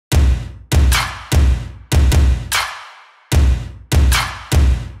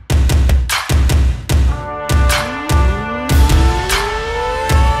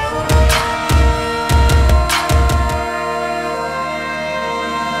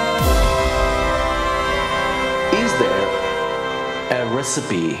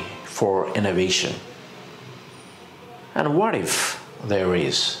recipe for innovation? And what if there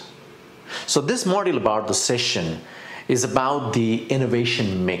is? So this module about the session is about the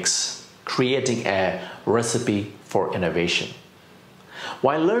innovation mix, creating a recipe for innovation.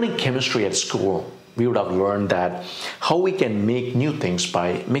 While learning chemistry at school, we would have learned that how we can make new things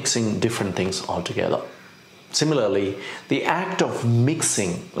by mixing different things altogether. Similarly, the act of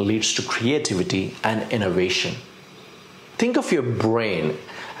mixing leads to creativity and innovation. Think of your brain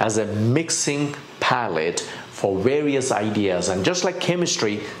as a mixing palette for various ideas, and just like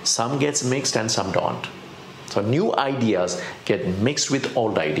chemistry, some gets mixed and some don't. So new ideas get mixed with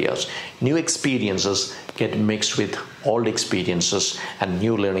old ideas, new experiences get mixed with old experiences, and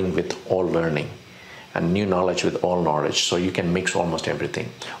new learning with old learning, and new knowledge with old knowledge. So you can mix almost everything.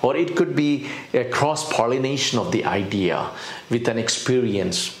 Or it could be a cross-pollination of the idea with an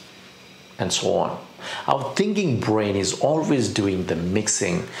experience and so on. Our thinking brain is always doing the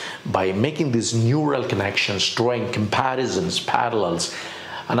mixing by making these neural connections, drawing comparisons, parallels,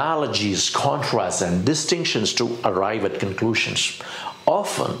 analogies, contrasts, and distinctions to arrive at conclusions.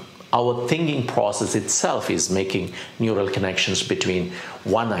 Often, our thinking process itself is making neural connections between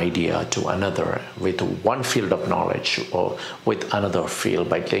one idea to another, with one field of knowledge or with another field,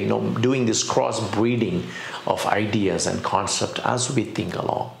 by doing this cross-breeding of ideas and concepts as we think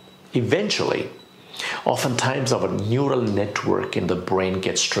along. Eventually, oftentimes our neural network in the brain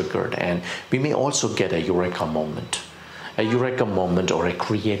gets triggered, and we may also get a eureka moment or a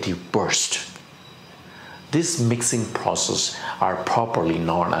creative burst. This mixing process are properly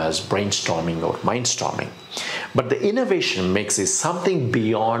known as brainstorming or mindstorming. But the innovation mix is something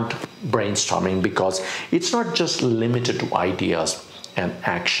beyond brainstorming, because it's not just limited to ideas and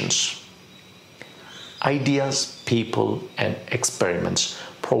actions. Ideas, people, and experiments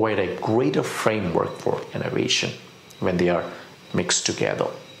provide a greater framework for innovation when they are mixed together.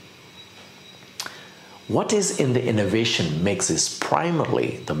 What is in the innovation mix is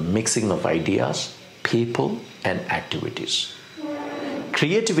primarily the mixing of ideas, people, and activities.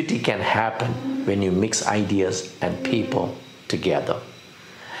 Creativity can happen when you mix ideas and people together.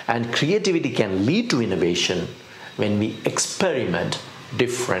 And creativity can lead to innovation when we experiment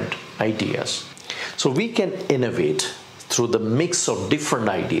different ideas. So we can innovate through the mix of different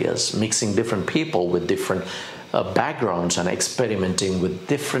ideas, mixing different people with different backgrounds, and experimenting with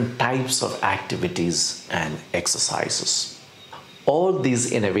different types of activities and exercises. All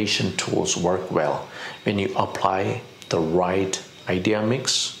these innovation tools work well when you apply the right idea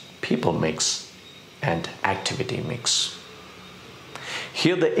mix, people mix, and activity mix.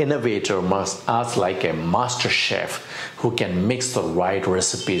 Here the innovator must act like a master chef who can mix the right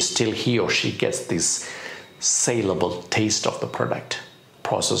recipes till he or she gets this saleable taste of the product,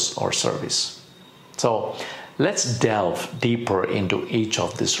 process, or service. So let's delve deeper into each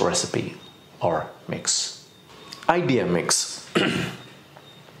of this recipe or mix. Idea mix.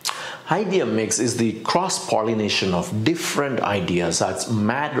 Idea mix is the cross-pollination of different ideas, as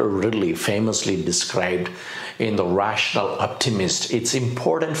Matt Ridley famously described in The Rational Optimist. It's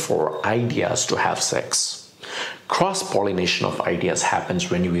important for ideas to have sex. Cross-pollination of ideas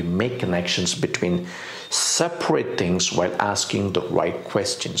happens when we make connections between separate things while asking the right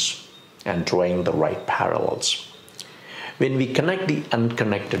questions and drawing the right parallels. When we connect the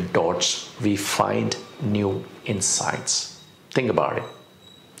unconnected dots, we find new insights. Think about it.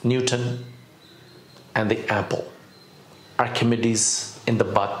 Newton and the apple, Archimedes in the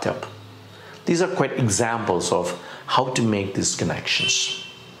bathtub. These are quite examples of how to make these connections.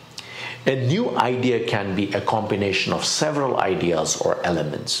 A new idea can be a combination of several ideas or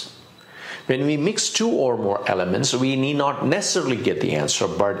elements. When we mix two or more elements, we need not necessarily get the answer,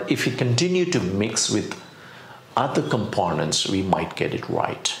 but if we continue to mix with other components, we might get it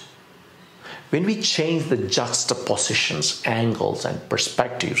right. When we change the juxtapositions, angles, and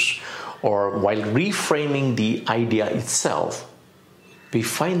perspectives, or while reframing the idea itself, we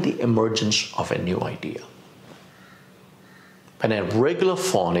find the emergence of a new idea. When a regular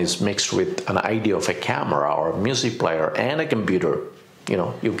phone is mixed with an idea of a camera or a music player and a computer,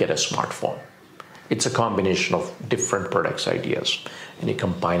 you get a smartphone. It's a combination of different products, ideas, and you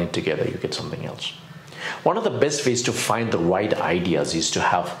combine it together, you get something else. One of the best ways to find the right ideas is to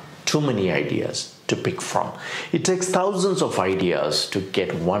have too many ideas to pick from. It takes thousands of ideas to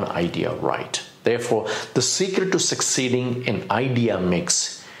get one idea right. Therefore, the secret to succeeding in idea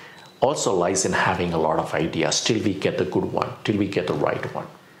mix also lies in having a lot of ideas till we get the good one, till we get the right one.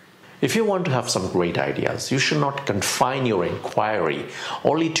 If you want to have some great ideas, you should not confine your inquiry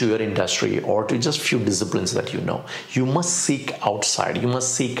only to your industry or to just few disciplines that you know. You must seek outside. You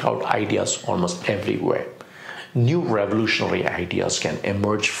must seek out ideas almost everywhere. New revolutionary ideas can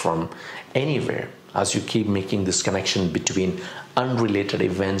emerge from anywhere as you keep making this connection between unrelated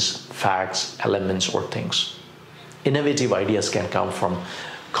events, facts, elements, or things. Innovative ideas can come from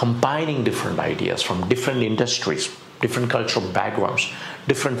combining different ideas from different industries, different cultural backgrounds,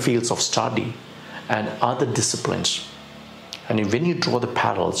 different fields of study, and other disciplines. And when you draw the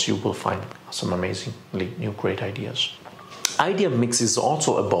parallels, you will find some amazingly new great ideas. Idea mix is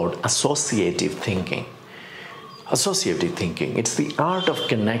also about associative thinking. Associative thinking, it's the art of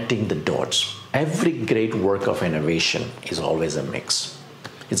connecting the dots. Every great work of innovation is always a mix.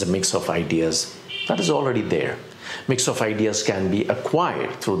 It's a mix of ideas that is already there. Mix of ideas can be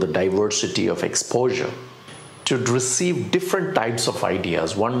acquired through the diversity of exposure. To receive different types of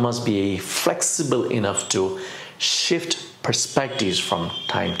ideas, one must be flexible enough to shift perspectives from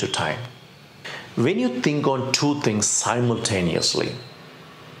time to time. When you think on two things simultaneously,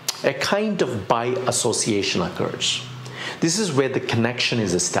 a kind of by association occurs. This is where the connection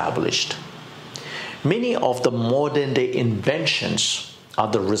is established. Many of the modern day inventions are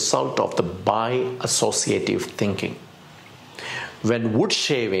the result of the by associative thinking. When wood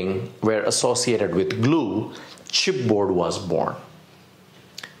shaving were associated with glue, chipboard was born.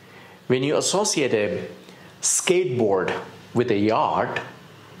 When you associate a skateboard with a yacht,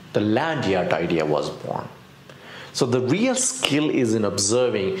 the land yacht idea was born. So the real skill is in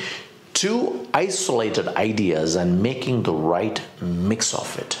observing two isolated ideas and making the right mix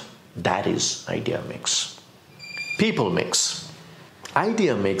of it. That is idea mix. People mix.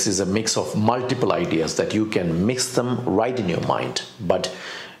 Idea mix is a mix of multiple ideas that you can mix them right in your mind. But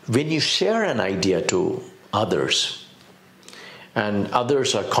when you share an idea to others and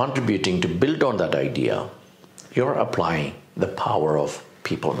others are contributing to build on that idea, you're applying the power of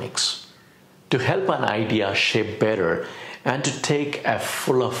people mix. To help an idea shape better and to take a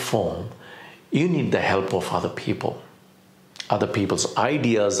fuller form, you need the help of other people. Other people's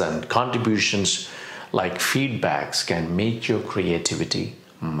ideas and contributions like feedbacks can make your creativity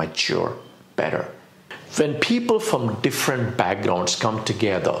mature better. When people from different backgrounds come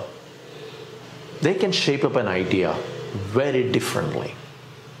together, they can shape up an idea very differently.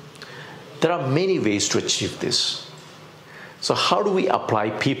 There are many ways to achieve this. So how do we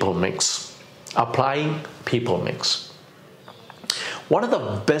apply people mix? Applying people mix. One of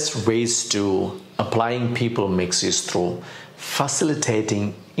the best ways to applying people mix is through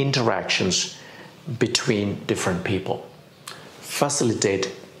facilitating interactions between different people.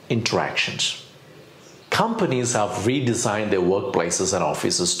 Facilitate interactions. Companies have redesigned their workplaces and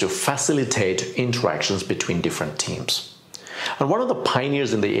offices to facilitate interactions between different teams. And one of the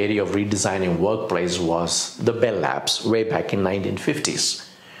pioneers in the area of redesigning workplace was the Bell Labs way back in 1950s.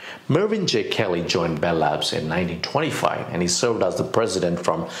 Mervyn J. Kelly joined Bell Labs in 1925 and he served as the president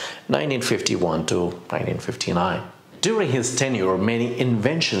from 1951 to 1959. During his tenure, many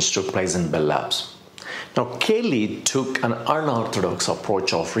inventions took place in Bell Labs. Now, Kelly took an unorthodox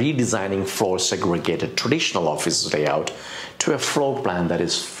approach of redesigning floor-segregated traditional office layout to a floor plan that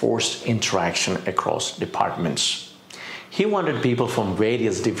is forced interaction across departments. He wanted people from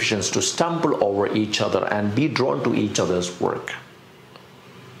various divisions to stumble over each other and be drawn to each other's work.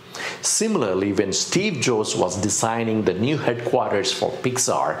 Similarly, when Steve Jobs was designing the new headquarters for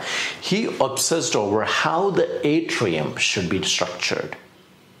Pixar, he obsessed over how the atrium should be structured.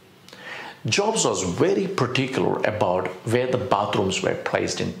 Jobs was very particular about where the bathrooms were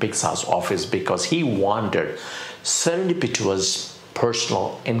placed in Pixar's office because he wanted serendipitous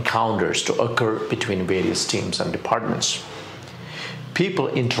personal encounters to occur between various teams and departments. People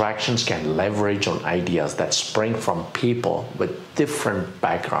interactions can leverage on ideas that spring from people with different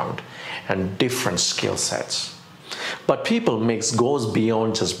background and different skill sets. But people mix goes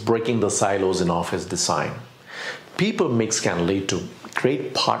beyond just breaking the silos in office design. People mix can lead to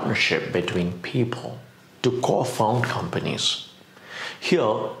great partnership between people to co-found companies.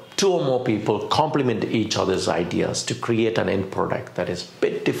 Here, two or more people complement each other's ideas to create an end product that is a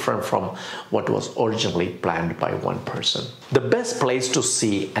bit different from what was originally planned by one person. The best place to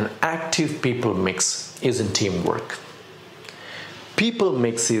see an active people mix is in teamwork. People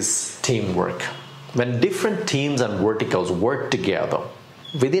mix is teamwork. When different teams and verticals work together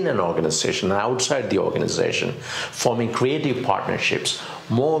within an organization and outside the organization, forming creative partnerships,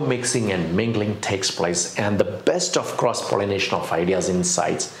 more mixing and mingling takes place, and the best of cross-pollination of ideas and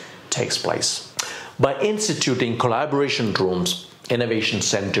insights takes place. By instituting collaboration rooms, innovation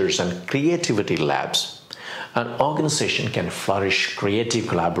centers, and creativity labs, an organization can flourish creative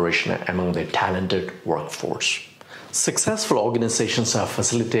collaboration among their talented workforce. Successful organizations have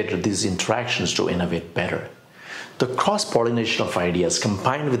facilitated these interactions to innovate better. The cross-pollination of ideas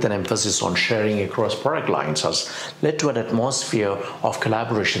combined with an emphasis on sharing across product lines has led to an atmosphere of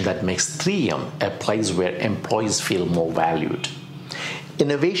collaboration that makes 3M a place where employees feel more valued.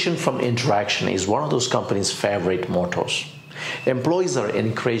 Innovation from interaction is one of those companies' favorite mottos. Employees are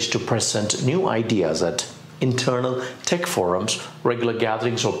encouraged to present new ideas at internal tech forums, regular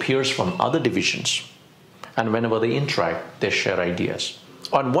gatherings, or peers from other divisions. And whenever they interact, they share ideas.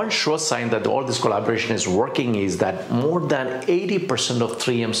 And one sure sign that all this collaboration is working is that more than 80% of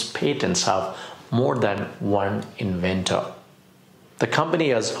 3M's patents have more than one inventor. The company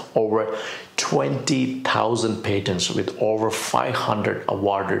has over 20,000 patents with over 500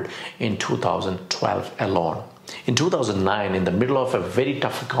 awarded in 2012 alone. In 2009, in the middle of a very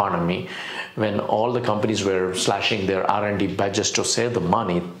tough economy, when all the companies were slashing their R&D budgets to save the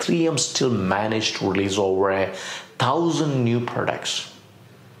money, 3M still managed to release over 1,000 new products.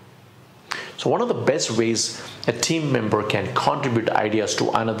 So one of the best ways a team member can contribute ideas to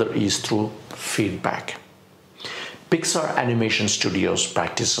another is through feedback. Pixar Animation Studios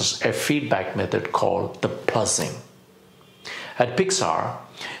practices a feedback method called the plussing. At Pixar,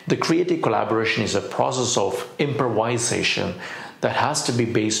 the creative collaboration is a process of improvisation that has to be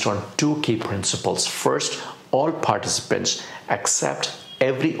based on two key principles. First, all participants accept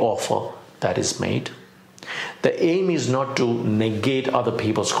every offer that is made. The aim is not to negate other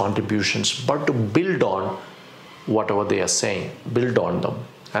people's contributions, but to build on whatever they are saying, build on them.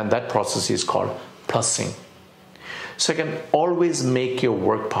 And that process is called plussing. Second, always make your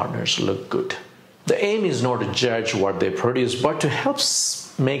work partners look good. The aim is not to judge what they produce, but to help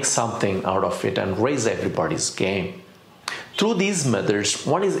make something out of it and raise everybody's game. Through these methods,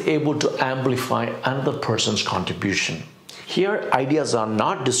 one is able to amplify another person's contribution. Here, ideas are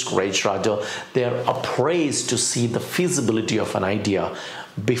not discouraged, rather, they are appraised to see the feasibility of an idea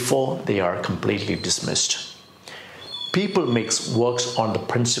before they are completely dismissed. People works on the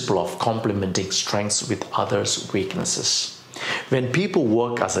principle of complementing strengths with others' weaknesses. When people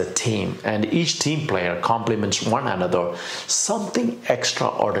work as a team and each team player complements one another, something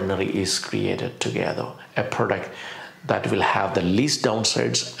extraordinary is created together, a product that will have the least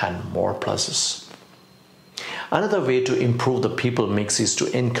downsides and more pluses. Another way to improve the people mix is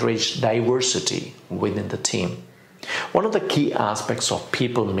to encourage diversity within the team. One of the key aspects of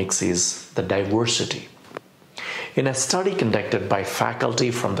people mix is the diversity. In a study conducted by faculty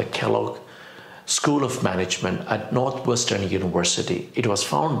from the Kellogg School of Management at Northwestern University, it was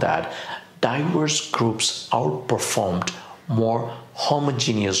found that diverse groups outperformed more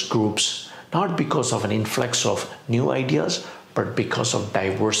homogeneous groups, not because of an influx of new ideas, but because of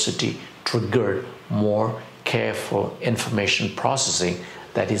diversity triggered more careful information processing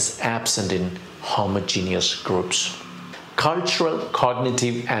that is absent in homogeneous groups. Cultural,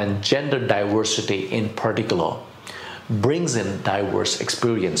 cognitive, and gender diversity in particular brings in diverse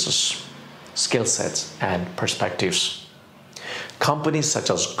experiences, skill sets, and perspectives. Companies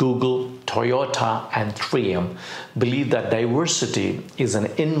such as Google, Toyota, and 3M believe that diversity is an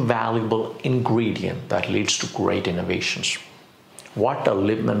invaluable ingredient that leads to great innovations. Walter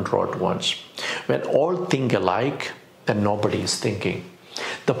Lippmann wrote once, "When all think alike, then nobody is thinking."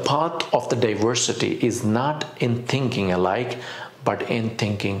 The path of the diversity is not in thinking alike, but in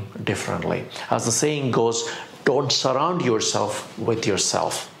thinking differently. As the saying goes, don't surround yourself with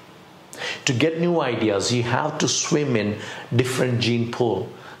yourself. To get new ideas, you have to swim in different gene pool.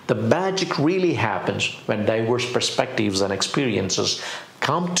 The magic really happens when diverse perspectives and experiences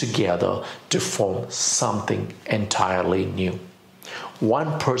come together to form something entirely new.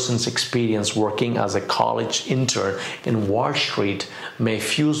 One person's experience working as a college intern in Wall Street may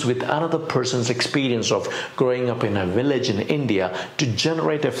fuse with another person's experience of growing up in a village in India to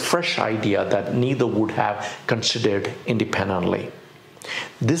generate a fresh idea that neither would have considered independently.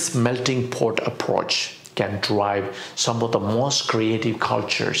 This melting pot approach can drive some of the most creative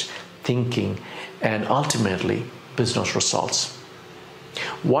cultures, thinking, and ultimately business results.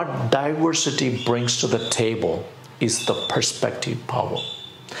 What diversity brings to the table is the perspective power.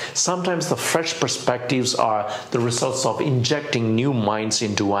 Sometimes the fresh perspectives are the results of injecting new minds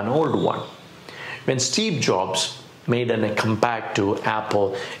into an old one. When Steve Jobs made a comeback to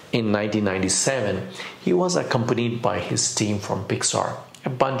Apple in 1997, he was accompanied by his team from Pixar, a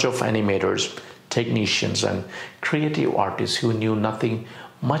bunch of animators, technicians, and creative artists who knew nothing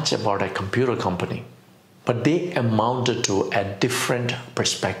much about a computer company. But they amounted to a different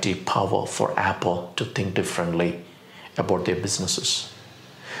perspective power for Apple to think differently about their businesses.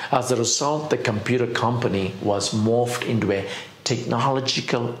 As a result, the computer company was morphed into a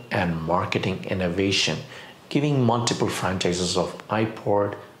technological and marketing innovation, giving multiple franchises of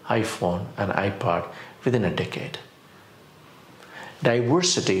iPod, iPhone, and iPad within a decade.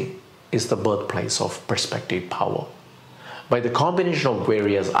 Diversity is the birthplace of perspective power. By the combination of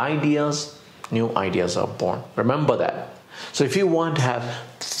various ideas, new ideas are born. Remember that. So if you want to have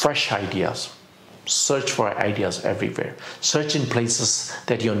fresh ideas, search for ideas everywhere. Search in places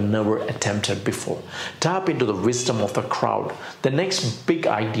that you never attempted before. Tap into the wisdom of the crowd. The next big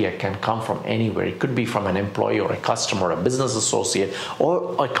idea can come from anywhere. It could be from an employee or a customer, a business associate,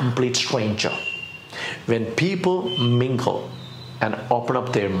 or a complete stranger. When people mingle and open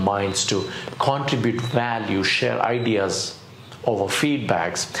up their minds to contribute value, share ideas over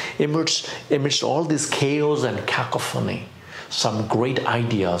feedbacks, amidst all this chaos and cacophony, some great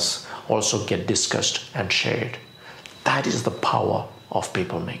ideas also get discussed and shared. That is the power of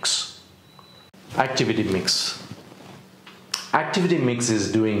people mix. Activity mix. Activity mix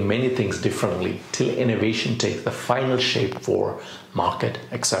is doing many things differently till innovation takes the final shape for market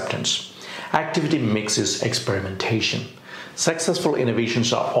acceptance. Activity mix is experimentation. Successful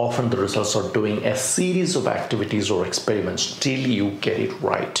innovations are often the results of doing a series of activities or experiments till you get it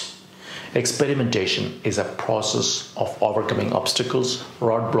right. Experimentation is a process of overcoming obstacles,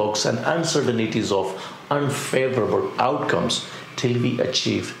 roadblocks, and uncertainties of unfavorable outcomes till we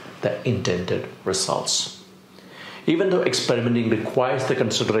achieve the intended results. Even though experimenting requires the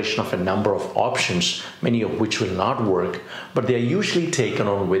consideration of a number of options, many of which will not work, but they are usually taken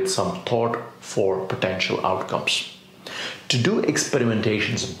on with some thought for potential outcomes. To do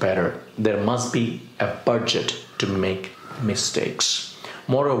experimentations better, there must be a budget to make mistakes.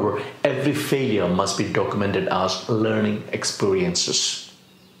 Moreover, every failure must be documented as learning experiences.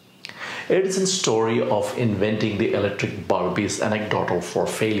 Edison's story of inventing the electric bulb is anecdotal for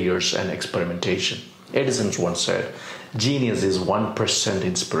failures and experimentation. Edison once said, "Genius is 1%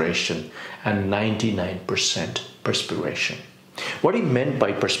 inspiration and 99% perspiration." What he meant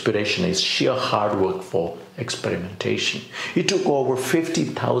by perspiration is sheer hard work for experimentation. It took over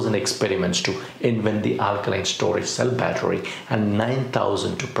 50,000 experiments to invent the alkaline storage cell battery and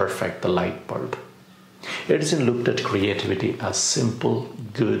 9,000 to perfect the light bulb. Edison looked at creativity as simple,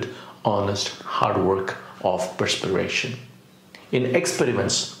 good, honest, hard work of perspiration. In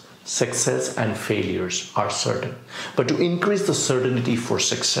experiments, success and failures are certain. But to increase the certainty for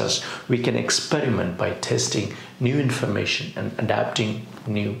success, we can experiment by testing new information and adapting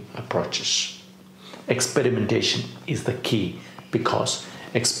new approaches. Experimentation is the key because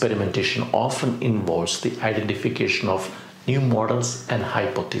experimentation often involves the identification of new models and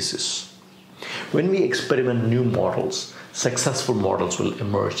hypotheses. When we experiment new models, successful models will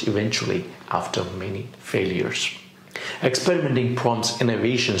emerge eventually after many failures. Experimenting prompts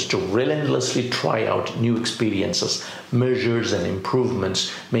innovations to relentlessly try out new experiences, measures and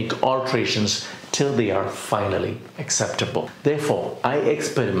improvements, make alterations till they are finally acceptable. Therefore, I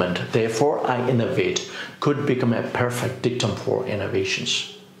experiment, therefore I innovate could become a perfect dictum for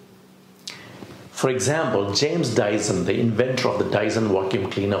innovations. For example, James Dyson, the inventor of the Dyson vacuum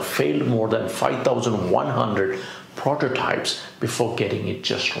cleaner, failed more than 5,100 prototypes before getting it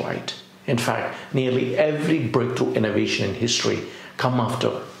just right. In fact, nearly every breakthrough innovation in history come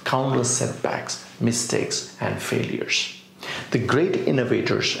after countless setbacks, mistakes, and failures. The great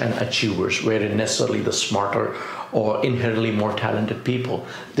innovators and achievers weren't necessarily the smarter or inherently more talented people.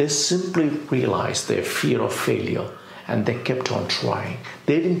 They simply realized their fear of failure and they kept on trying.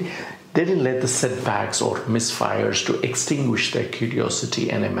 They didn't let the setbacks or misfires to extinguish their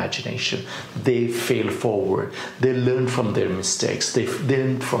curiosity and imagination. They failed forward. They learned from their mistakes. They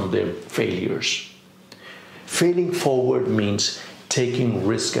learned from their failures. Failing forward means taking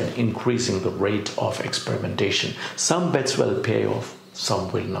risk and increasing the rate of experimentation. Some bets will pay off,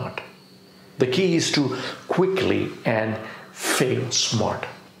 some will not. The key is to quickly and fail smart.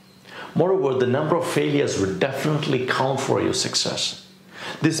 Moreover, the number of failures will definitely count for your success.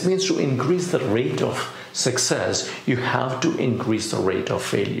 This means to increase the rate of success, you have to increase the rate of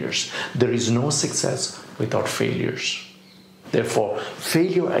failures. There is no success without failures. Therefore,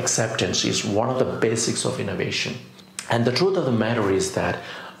 failure acceptance is one of the basics of innovation. And the truth of the matter is that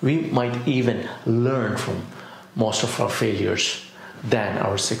we might even learn from most of our failures than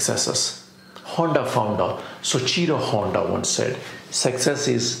our successes. Honda founder Soichiro Honda once said, "Success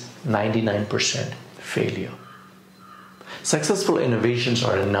is 99% failure." Successful innovations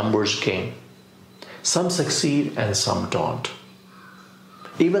are a numbers game. Some succeed and some don't.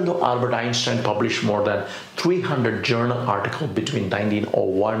 Even though Albert Einstein published more than 300 journal articles between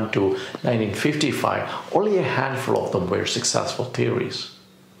 1901 to 1955, only a handful of them were successful theories.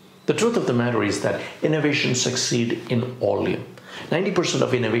 The truth of the matter is that innovations succeed in volume. 90%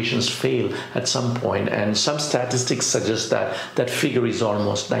 of innovations fail at some point, and some statistics suggest that that figure is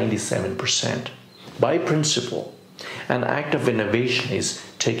almost 97%. By principle, An act of innovation is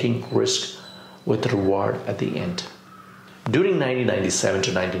taking risk with reward at the end. During 1997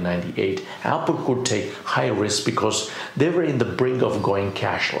 to 1998, Apple could take high risk because they were in the brink of going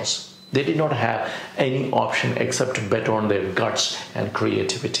cashless. They did not have any option except to bet on their guts and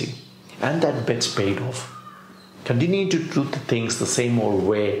creativity. And that bet's paid off. Continuing to do the things the same old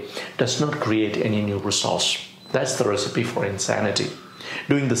way does not create any new results. That's the recipe for insanity.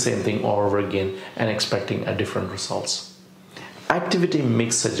 Doing the same thing all over again and expecting a different results. Activity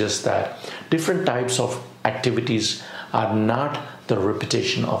mix suggests that different types of activities are not the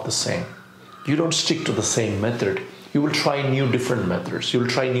repetition of the same. You don't stick to the same method. You will try different methods. You will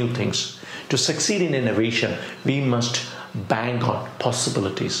try new things. To succeed in innovation, we must bank on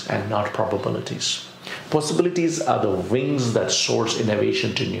possibilities and not probabilities. Possibilities are the wings that soars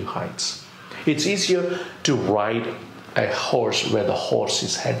innovation to new heights. It's easier to ride a horse where the horse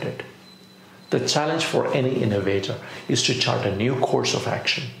is headed. The challenge for any innovator is to chart a new course of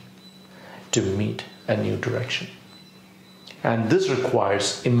action, to meet a new direction. And this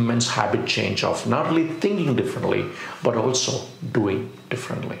requires immense habit change of not only thinking differently, but also doing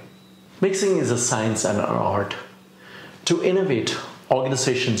differently. Mixing is a science and an art. To innovate,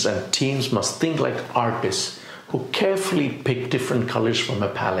 organizations and teams must think like artists who carefully pick different colors from a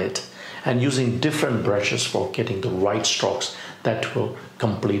palette and using different brushes for getting the right strokes that will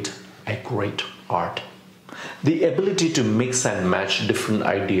complete a great art. The ability to mix and match different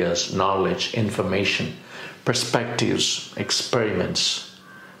ideas, knowledge, information, perspectives, experiments,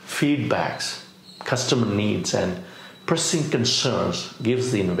 feedbacks, customer needs, and pressing concerns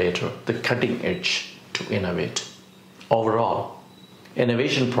gives the innovator the cutting edge to innovate. Overall,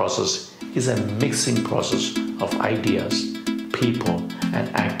 innovation process is a mixing process of ideas, people,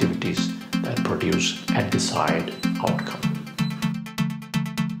 and activities that produce a desired outcome.